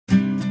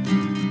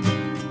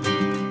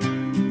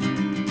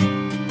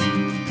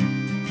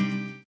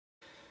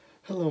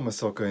Hello, my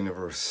soccer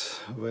universe.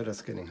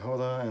 Weather's getting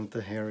hotter and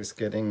the hair is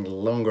getting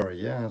longer.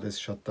 Yeah, this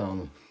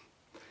shutdown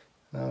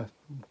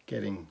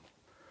getting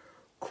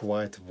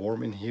quite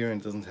warm in here, and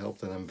it doesn't help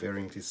that I'm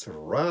wearing this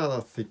rather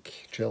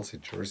thick Chelsea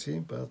jersey,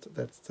 but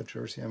that's the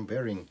jersey I'm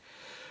wearing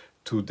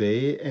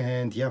today.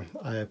 And yeah,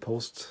 I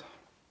post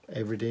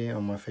every day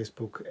on my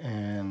Facebook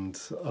and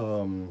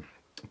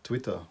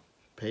Twitter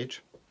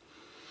page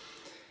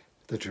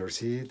the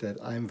jersey that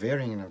I'm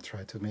wearing, and I'll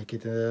try to make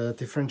it a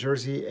different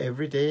jersey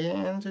every day,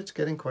 and it's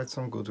getting quite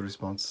some good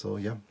response. So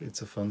yeah,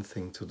 it's a fun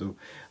thing to do.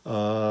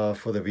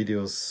 For the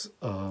videos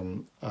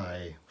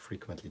I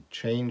frequently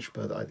change,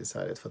 but I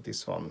decided for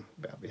this one,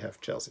 we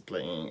have Chelsea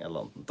playing a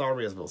London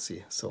derby, as we'll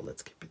see, so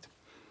let's keep it.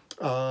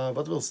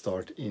 But we'll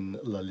start in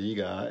La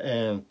Liga,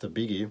 and the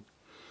biggie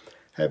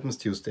happens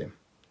Tuesday,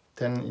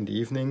 10 in the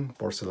evening,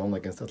 Barcelona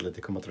against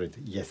Atletico Madrid.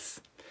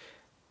 Yes.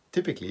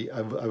 Typically,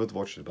 I would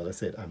watch it, but I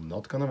said I'm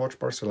not going to watch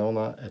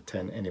Barcelona at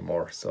 10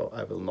 anymore, so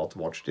I will not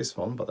watch this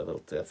one, but I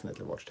will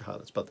definitely watch the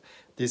highlights. But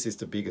this is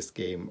the biggest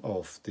game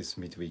of this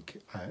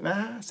midweek.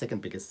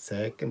 Second biggest.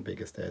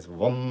 There's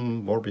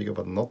one more bigger,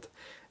 but not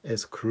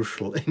as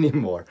crucial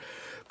anymore.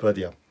 But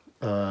yeah,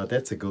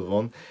 that's a good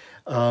one.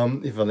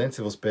 If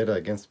Valencia was better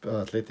against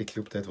Athletic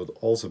Club, that would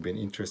also be an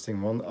interesting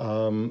one.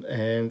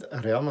 And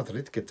Real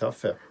Madrid,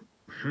 Getafe.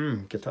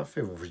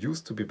 Getafe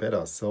used to be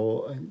better,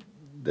 so...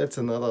 that's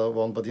another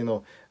one, but you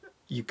know,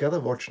 you gotta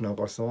watch now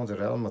Barcelona, the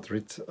Real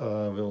Madrid.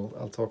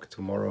 I'll talk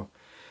tomorrow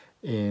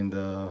in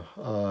the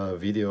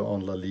video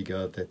on La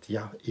Liga that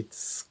yeah,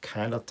 it's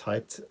kind of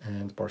tight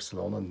and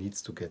Barcelona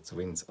needs to get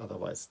wins,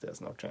 otherwise there's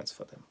no chance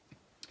for them.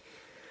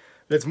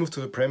 Let's move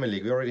to the Premier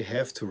League. We already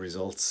have two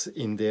results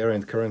in there,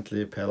 and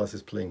currently Palace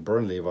is playing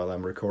Burnley while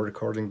I'm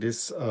recording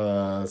this,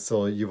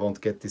 so you won't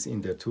get this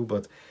in there too,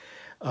 but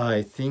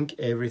I think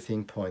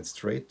everything points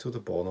straight to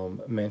the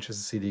bottom.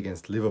 Manchester City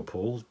against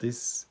Liverpool.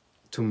 This,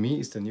 to me,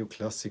 is the new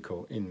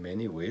Classico in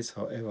many ways.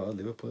 However,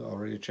 Liverpool are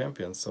already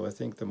champions. So I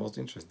think the most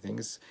interesting thing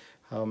is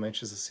how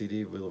Manchester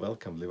City will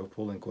welcome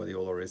Liverpool. And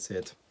Guardiola already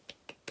said,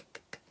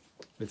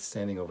 with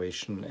standing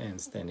ovation and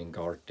standing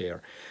guard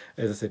there.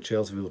 As I said,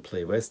 Chelsea will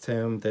play West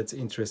Ham. That's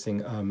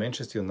interesting.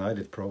 Manchester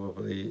United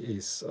probably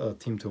is a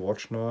team to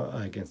watch now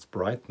against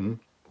Brighton.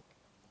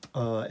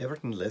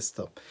 Everton,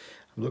 Leicester.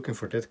 I'm looking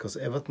for that because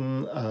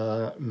Everton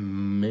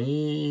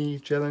may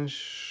challenge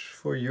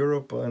for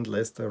Europe, and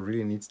Leicester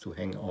really needs to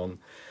hang on.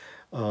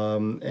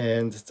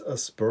 And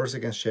Spurs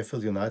against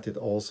Sheffield United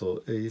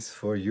also is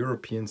for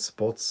European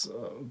spots,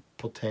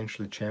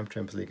 potentially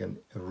Champions League, and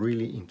a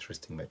really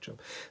interesting matchup.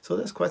 So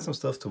there's quite some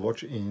stuff to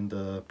watch in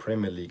the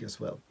Premier League as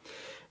well.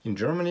 In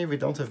Germany we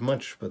don't have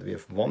much, but we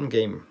have one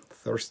game,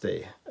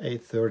 Thursday,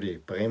 8:30,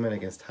 Bremen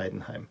against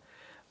Heidenheim,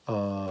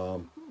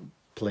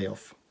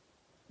 playoff.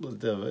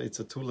 It's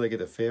a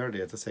two-legged affair.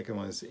 The second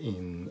one is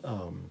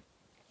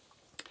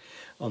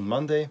on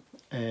Monday,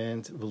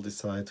 and we'll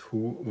decide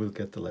who will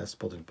get the last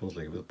spot in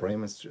Bundesliga. Will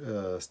Bremen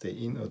stay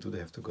in, or do they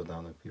have to go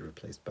down and be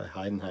replaced by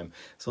Heidenheim?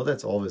 So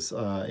that's always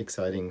an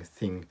exciting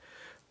thing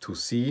to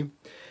see.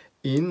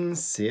 In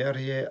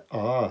Serie A,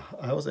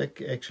 I was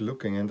actually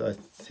looking, and I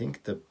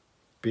think the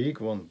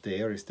big one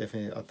there is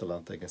definitely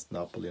Atalanta against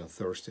Napoli on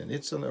Thursday, and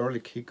it's an early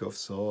kickoff,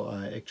 so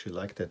I actually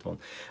like that one.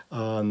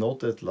 Note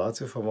that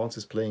Lazio for once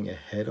is playing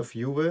ahead of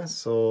Juve,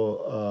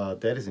 so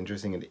that is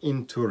interesting, and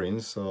in Turin,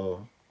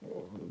 so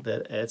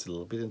that adds a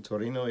little bit. And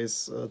Torino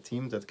is a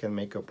team that can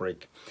make or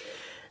break.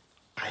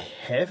 I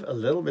have a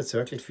little bit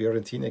circled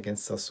Fiorentina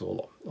against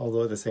Sassuolo,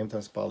 although at the same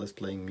time Spal is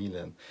playing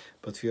Milan.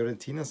 But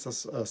Fiorentina,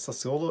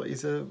 Sassuolo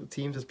is a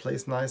team that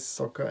plays nice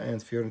soccer, and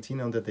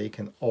Fiorentina on the day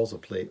can also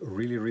play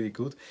really, really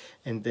good.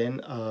 And then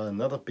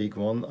another big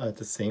one at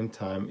the same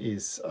time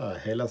is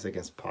Hellas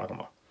against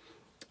Parma.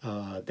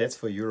 That's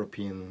for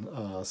European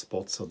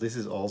spots, so this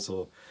is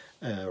also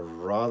a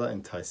rather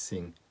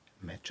enticing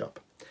matchup.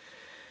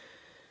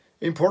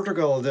 In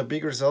Portugal, the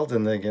big result,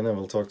 and again I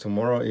will talk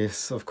tomorrow,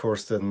 is of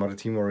course that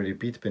Maritimo already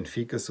beat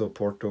Benfica, so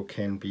Porto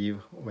can be,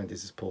 when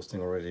this is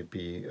posting, already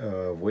be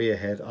way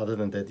ahead. Other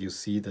than that, you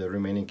see the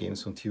remaining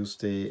games on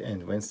Tuesday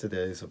and Wednesday.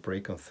 There is a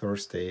break on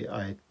Thursday.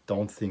 I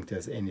don't think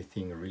there's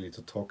anything really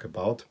to talk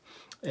about.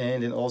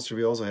 And in Austria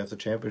we also have the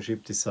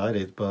championship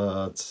decided,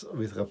 but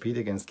with Rapid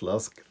against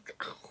Lask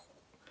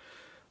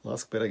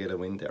better get a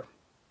win there.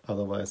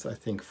 Otherwise, I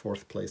think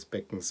fourth place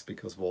beckons,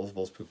 because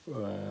Wolfsburg,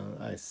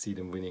 I see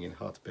them winning in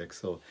Hartberg.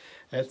 So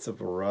that's a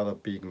rather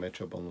big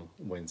matchup on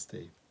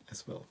Wednesday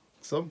as well.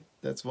 So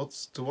that's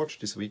what's to watch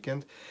this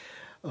weekend.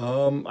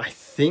 I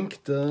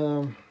think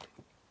the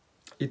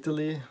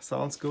Italy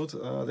sounds good.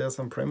 There are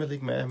some Premier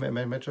League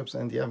matchups,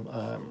 and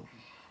yeah,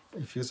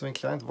 if you're so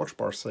inclined, watch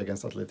Barca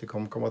against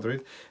Atletico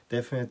Madrid.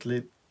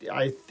 Definitely,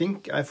 I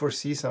think I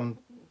foresee some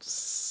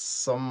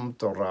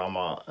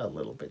drama a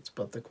little bit,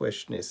 but the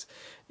question is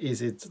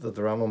it the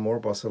drama more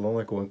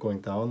Barcelona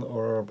going down,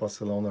 or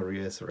Barcelona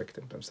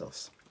resurrecting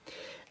themselves?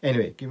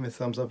 Anyway, give me a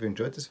thumbs up if you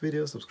enjoyed this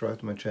video, subscribe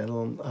to my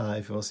channel.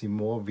 If you want to see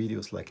more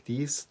videos like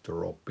these,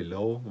 drop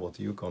below what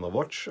you're gonna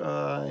watch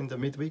in the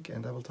midweek,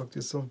 and I will talk to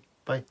you soon.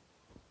 Bye.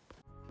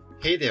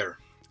 Hey there,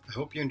 I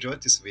hope you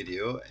enjoyed this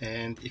video,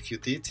 and if you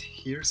did,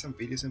 here are some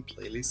videos and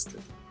playlists that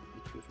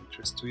would be of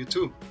interest to you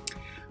too.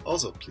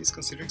 Also, please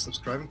consider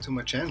subscribing to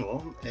my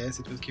channel, as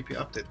it will keep you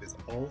updated with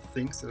all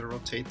things that are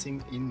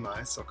rotating in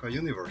my soccer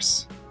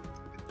universe.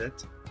 With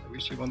that, I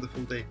wish you a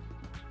wonderful day.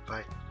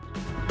 Bye.